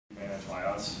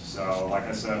us. So like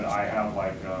I said, I have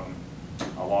like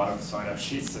a lot of sign-up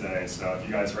sheets today. So if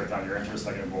you guys write down your interests,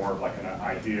 I get more of like an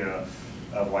idea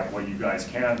of like what you guys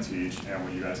can teach and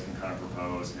what you guys can kind of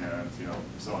propose, and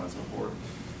so on and so forth.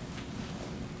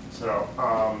 So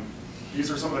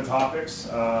these are some of the topics.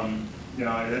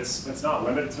 It's not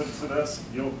limited to this.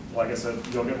 Like I said,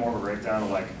 you'll get more of a breakdown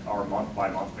of like our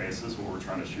month-by-month basis, what we're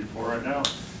trying to shoot for right now.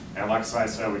 And like I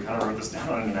said, we kind of wrote this down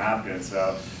on a napkin,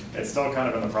 so it's still kind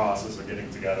of in the process of getting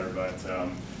together. But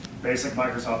basic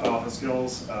Microsoft Office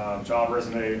skills, job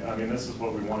resume. I mean, this is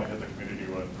what we want to hit the community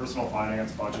with: personal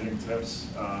finance, budgeting tips,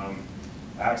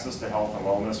 access to health and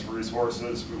wellness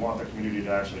resources. We want the community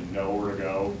to actually know where to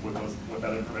go with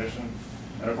that information,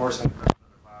 and of course, in the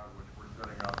cloud, which we're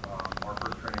setting up our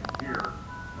first training here,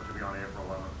 which will be on April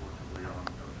 11th, which will be on.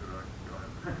 Go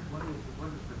ahead.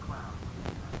 What is the cloud?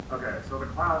 Okay, so the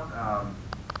cloud,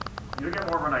 you get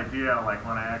more of an idea like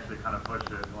when I actually kind of push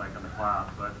it like in the cloud.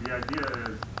 But the idea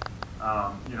is,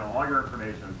 all your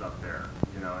information is up there.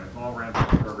 It's all ran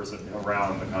through servers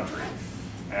around the country.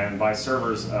 And by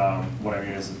servers, what I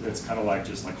mean is it's kind of like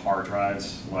just like hard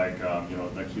drives, like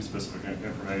that keep specific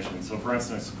information. So for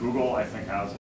instance, Google I think has